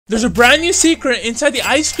There's a brand new secret inside the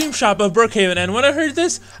ice cream shop of Brookhaven, and when I heard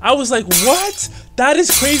this, I was like, what? That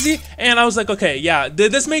is crazy. And I was like, okay, yeah,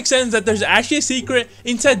 this makes sense that there's actually a secret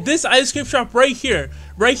inside this ice cream shop right here.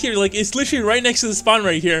 Right here, like it's literally right next to the spawn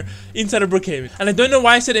right here inside of Brookhaven. And I don't know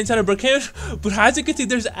why I said inside of Brookhaven, but as you can see,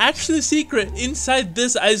 there's actually a secret inside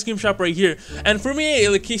this ice cream shop right here. And for me,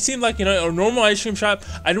 like, it seemed like, you know, a normal ice cream shop.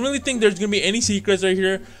 I don't really think there's gonna be any secrets right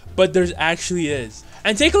here, but there's actually is.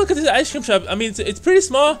 And take a look at this ice cream shop. I mean, it's pretty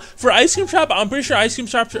small. For ice cream shop, I'm pretty sure ice cream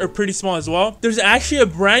shops are pretty small as well. There's actually a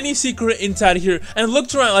brand new secret inside here. And I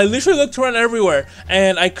looked around, I literally looked around everywhere,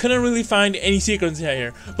 and I couldn't really find any secrets inside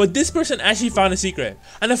here. But this person actually found a secret.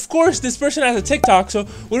 And of course, this person has a TikTok, so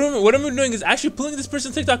what I'm doing is actually pulling this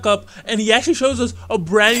person's TikTok up, and he actually shows us a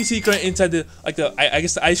brand new secret inside I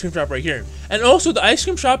guess the ice cream shop right here. And also, the ice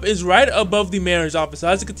cream shop is right above the mayor's office. So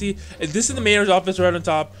as you can see, this is the mayor's office right on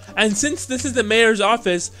top. And since this is the mayor's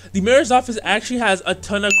office actually has a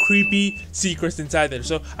ton of creepy secrets inside there.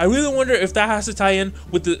 So I really wonder if that has to tie in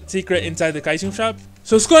with the secret inside the ice cream shop.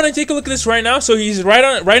 So let's go ahead and take a look at this right now. So he's right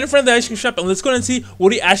in front of the ice cream shop, and let's go ahead and see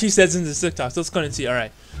what he actually says in this TikTok. So let's go ahead and see. All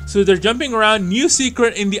right. So they're jumping around. New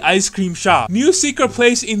secret in the ice cream shop. New secret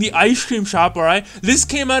place in the ice cream shop. All right. This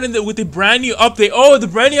came out with a brand new update. Oh, the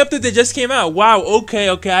brand new update that just came out. Wow. Okay.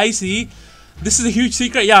 I see. This is a huge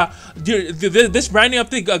secret. Yeah, dude, this brand new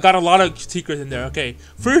update got a lot of secrets in there. Okay,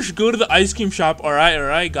 first go to the ice cream shop. All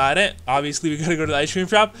right, got it. Obviously, we gotta go to the ice cream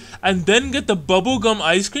shop and then get the bubblegum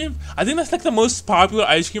ice cream. I think that's like the most popular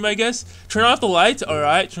ice cream, I guess. Turn off the lights. All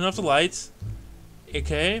right, turn off the lights.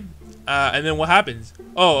 Okay, and then what happens?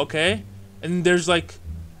 Oh, okay, and there's like,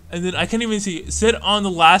 and then I can't even see. Sit on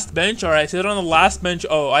the last bench. All right, sit on the last bench.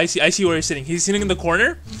 Oh, I see where he's sitting. He's sitting in the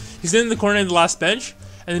corner. He's sitting in the corner in the last bench.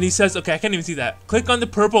 And then he says, okay, I can't even see that. Click on the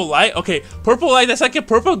purple light. Okay, purple light. That's like a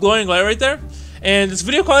purple glowing light right there. And this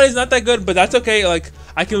video quality is not that good, but that's okay. Like,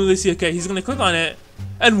 I can really see. Okay, he's gonna click on it.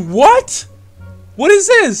 And what? What is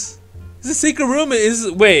this? Is this a secret room?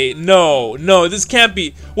 Wait, no, this can't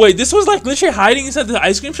be. Wait, this was like literally hiding inside the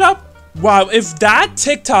ice cream shop? Wow, if that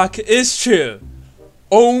TikTok is true,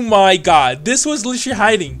 oh my god, this was literally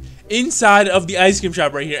hiding inside of the ice cream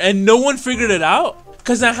shop right here, and no one figured it out.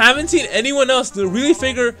 Because I haven't seen anyone else to really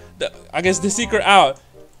figure, the secret out,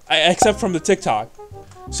 except from the TikTok.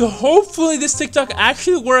 So hopefully this TikTok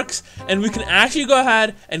actually works, and we can actually go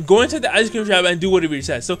ahead and go into the ice cream shop and do whatever he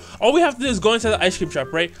says. So all we have to do is go into the ice cream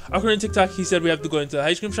shop, right? According to TikTok, he said we have to go into the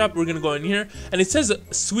ice cream shop. We're going to go in here, and it says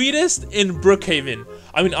sweetest in Brookhaven.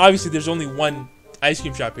 I mean, obviously there's only one ice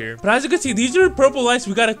cream shop here, but as you can see, these are purple lights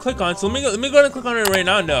we gotta click on. So let me go ahead and click on it right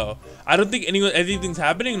now. No, I don't think anything's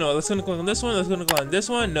happening. No, let's go click on this one. Let's go click on this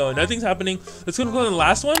one. No, nothing's happening. Let's go click on the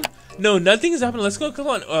last one. No, nothing's happening. Let's go click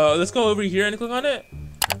on let's go over here and click on it.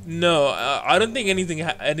 No, I don't think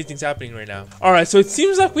anything's happening right now. All right, so it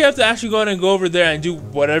seems like we have to actually go ahead and go over there and do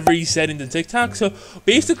whatever he said in the TikTok. So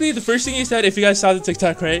basically, the first thing he said, if you guys saw the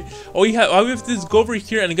TikTok, right, all we have to do is go over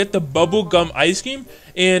here and get the bubblegum ice cream.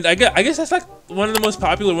 And I guess that's like one of the most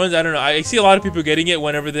popular ones. I don't know. I see a lot of people getting it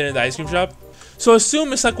whenever they're in the ice cream shop. So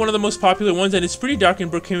assume it's like one of the most popular ones, and it's pretty dark in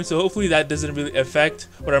Brookhaven, so hopefully that doesn't really affect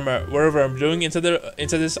whatever I'm doing inside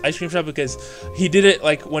this ice cream shop, because he did it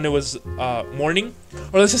like when it was morning,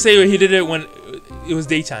 or let's just say he did it when it was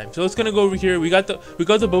daytime. So let's gonna go over here. We got the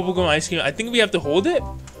bubblegum ice cream. I think we have to hold it.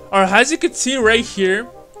 Or as you can see right here.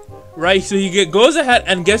 Right, so he goes ahead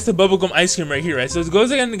and gets the bubblegum ice cream right here, right? So it goes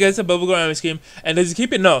ahead and gets the bubblegum ice cream, and does he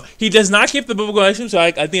keep it? No, he does not keep the bubblegum ice cream, so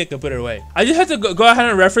I think I can put it away. I just have to go ahead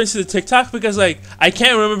and reference to the TikTok, because like I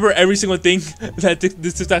can't remember every single thing that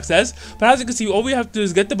this TikTok says. But as you can see, all we have to do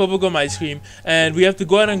is get the bubblegum ice cream, and we have to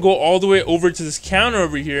go ahead and go all the way over to this counter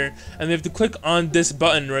over here, and we have to click on this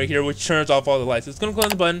button right here, which turns off all the lights. So it's gonna click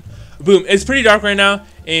on the button. Boom, it's pretty dark right now,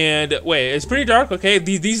 and wait, it's pretty dark. Okay,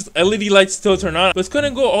 these LED lights still turn on. Let's go ahead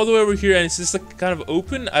and go all the way over here, and it's just like kind of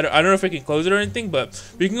open. I don't know if I can close it or anything, but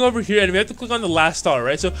we can go over here, and we have to click on the last stall,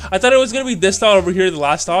 right? So I thought it was gonna be this stall over here, the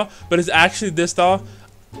last stall, but it's actually this stall.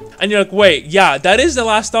 And you're like, wait, yeah, that is the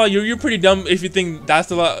last stall. You're pretty dumb if you think that's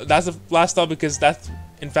the last stall, because that's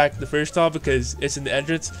in fact the first stall, because it's in the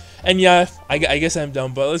entrance. And yeah, I guess I'm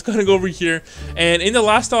dumb, but let's go over here. And in the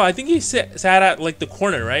last stall, I think he sat at like the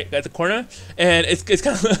corner, right? At the corner, and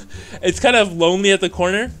it's kind of lonely at the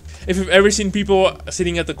corner. If you've ever seen people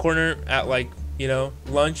sitting at the corner at, like, you know,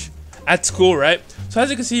 lunch at school, right? So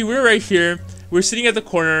as you can see, we're right here. We're sitting at the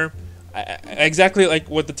corner, exactly like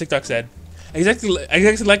what the TikTok said. Exactly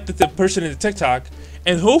like the person in the TikTok.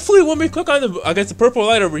 And hopefully when we click on the purple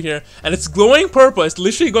light over here, and it's glowing purple, it's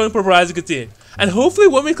literally glowing purple as you can see. And hopefully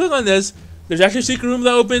when we click on this, there's actually a secret room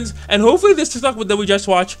that opens, and hopefully this TikTok that we just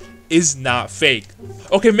watched is not fake.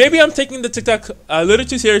 Okay, maybe I'm taking the TikTok a little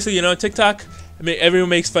too seriously, you know, TikTok, I mean, everyone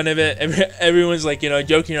makes fun of it, everyone's like, you know,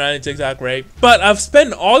 joking around in TikTok, right? But I've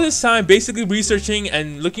spent all this time basically researching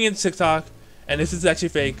and looking at TikTok, and if it's actually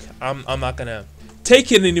fake, I'm not gonna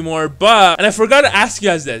take it anymore. But, and I forgot to ask you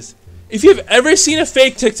guys this, if you've ever seen a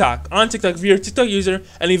fake TikTok on TikTok, if you're a TikTok user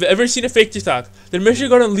and you've ever seen a fake TikTok, then make sure you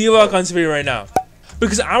go to leave a comment video right now.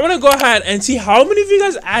 Because I want to go ahead and see how many of you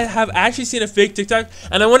guys have actually seen a fake TikTok,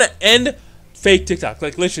 and I want to end fake TikTok.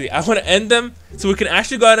 Like literally, I want to end them so we can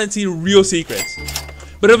actually go ahead and see real secrets.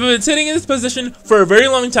 But I've been sitting in this position for a very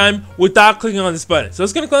long time without clicking on this button. So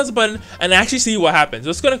let's gonna click on this button and actually see what happens.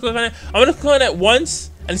 Let's gonna click on it. I'm gonna click on it once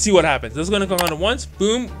and see what happens. Let's gonna click on it once.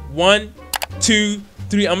 Boom. 1, 2,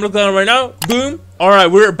 3. I'm gonna click on it right now. Boom. All right,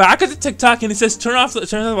 we're back at the TikTok, and it says turn off all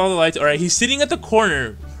the lights. All right, he's sitting at the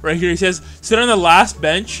corner. Right here, he says, sit on the last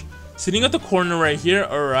bench. Sitting at the corner right here,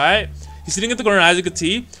 alright. He's sitting at the corner, as you can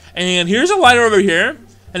see. And here's a light over here.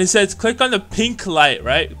 And it says, click on the pink light,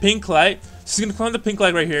 right? Pink light. So he's going to click on the pink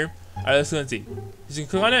light right here. Alright, let's go and see. He's going to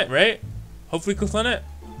click on it, right? Hopefully click on it.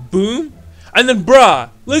 Boom. And then, bruh,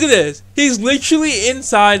 look at this. He's literally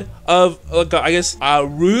inside of, like, I guess, a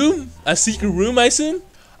room. A secret room, I assume.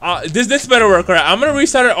 This better work, alright? I'm going to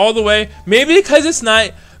restart it all the way. Maybe because it's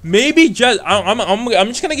night. Maybe just I'm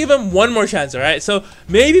just gonna give him one more chance, all right? So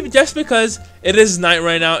maybe just because it is night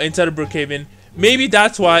right now inside of Brookhaven, maybe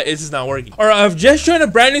that's why it is not working. All right, I've just joined a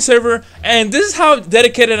brand new server, and this is how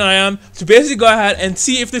dedicated I am to basically go ahead and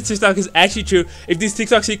see if this TikTok is actually true, if these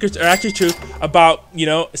TikTok secrets are actually true about, you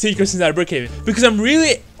know, secrets inside of Brookhaven, because I'm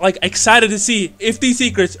really like excited to see if these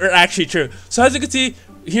secrets are actually true. So as you can see,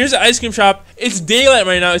 here's the ice cream shop. It's daylight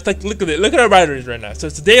right now. It's like, look at it. Look at our batteries right now. So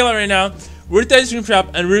it's daylight right now. We're at the ice cream shop,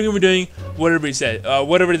 and we're gonna be doing whatever he said,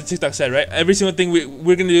 whatever the TikTok said, right? Every single thing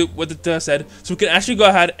we're gonna do what the TikTok said, so we can actually go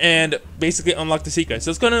ahead and basically unlock the secret.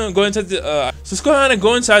 So let's go inside the. So let's go ahead and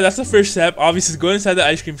go inside. That's the first step. Obviously, go inside the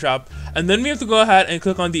ice cream shop, and then we have to go ahead and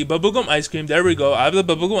click on the bubblegum ice cream. There we go. I have the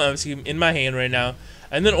bubblegum ice cream in my hand right now.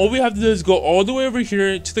 And then all we have to do is go all the way over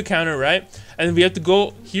here to the counter, right? And then we have to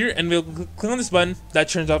go here, and we'll click on this button that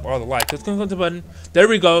turns off all the lights. Let's click on the button. There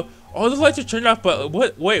we go. All the lights are turned off, but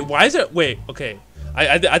what? Wait, why is it? Wait, okay.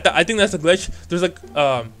 I think that's a glitch. There's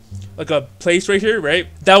like a place right here, right?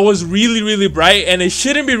 That was really bright, and it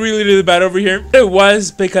shouldn't be really bad over here. It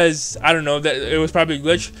was because I don't know, that it was probably a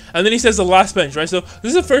glitch. And then he says the last bench, right? So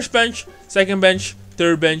this is the first bench, second bench,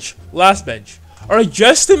 third bench, last bench. Alright,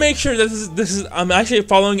 just to make sure that this is I'm actually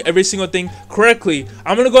following every single thing correctly,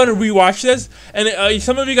 I'm gonna go ahead and rewatch this. And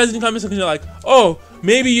some of you guys in the comment section are like, oh,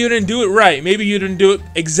 maybe you didn't do it right. Maybe you didn't do it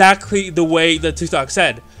exactly the way the TikTok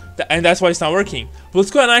said. And that's why it's not working. But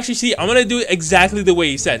let's go ahead and actually see. I'm gonna do it exactly the way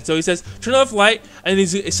he said. So he says, turn off light, and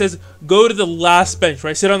it says, go to the last bench,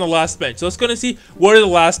 right? Sit on the last bench. So let's go and see where the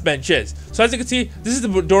last bench is. So as you can see, this is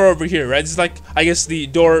the door over here, right? This is like, I guess, the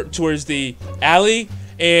door towards the alley.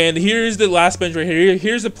 And here's the last bench right here.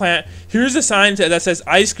 Here's the plant. Here's the sign that says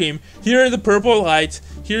ice cream. Here are the purple lights.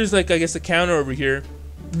 Here's like, I guess, the counter over here.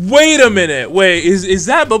 Wait a minute. Wait, is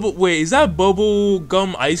that bubble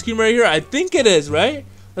gum ice cream right here? I think it is, right?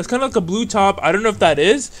 That's kind of like a blue top. I don't know if that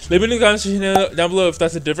is. Leave it in the comment section down below if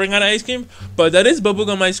that's a different kind of ice cream. But that is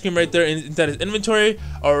bubblegum ice cream right there inside his inventory.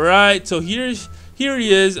 Alright, so here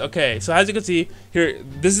he is. Okay, so as you can see, here,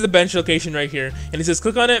 this is the bench location right here. And it says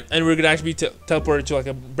click on it, and we're going to actually be teleported to like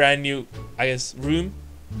a brand new, I guess, room.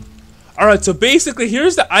 Alright, so basically,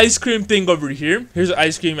 here's the ice cream thing over here. Here's the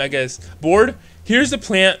ice cream, I guess, board. Here's the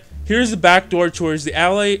plant. Here's the back door towards the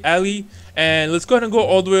alley. And let's go ahead and go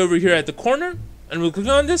all the way over here at the corner. And we'll click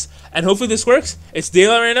on this, and hopefully this works. It's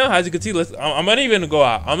daylight right now, as you can see. I'm gonna even go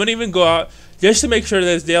out. I'm gonna even go out just to make sure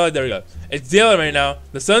that it's daylight. There we go. It's daylight right now.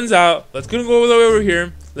 The sun's out. Let's go all the way over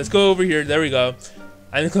here. Let's go over here. There we go.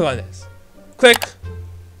 And then click on this. Click.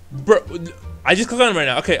 Bro, I just clicked on it right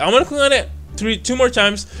now. Okay, I'm gonna click on it two more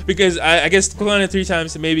times because I guess click on it 3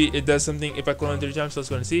 times. Maybe it does something if I click on it 3 times. So let's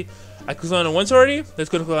go and see. I clicked on it once already. Let's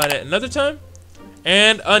go and click on it another time.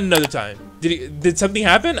 And another time. Did something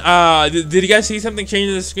happen? Did you guys see something change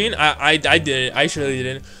in the screen? I didn't. I surely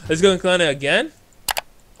didn't. Let's go and click on it again.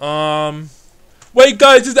 Wait,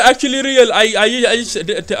 guys, it's actually real.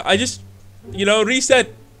 I just you know,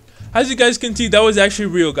 reset. As you guys can see, that was actually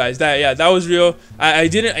real, guys. That was real. I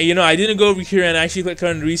didn't go over here and actually click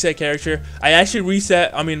on reset character. I actually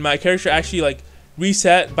reset. I mean, my character actually like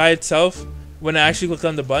reset by itself when I actually clicked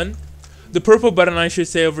on the button. The purple button, I should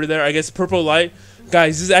say, over there. I guess purple light.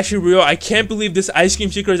 Guys, this is actually real. I can't believe this ice cream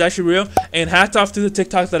secret is actually real. And hats off to the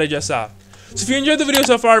TikTok that I just saw. So if you enjoyed the video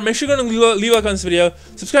so far, make sure you're going to leave a like on this video,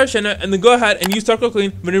 subscribe to the channel, and then go ahead and use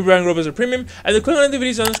Clean when you're buying Robux Or Premium, and then click on the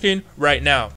videos on the screen right now.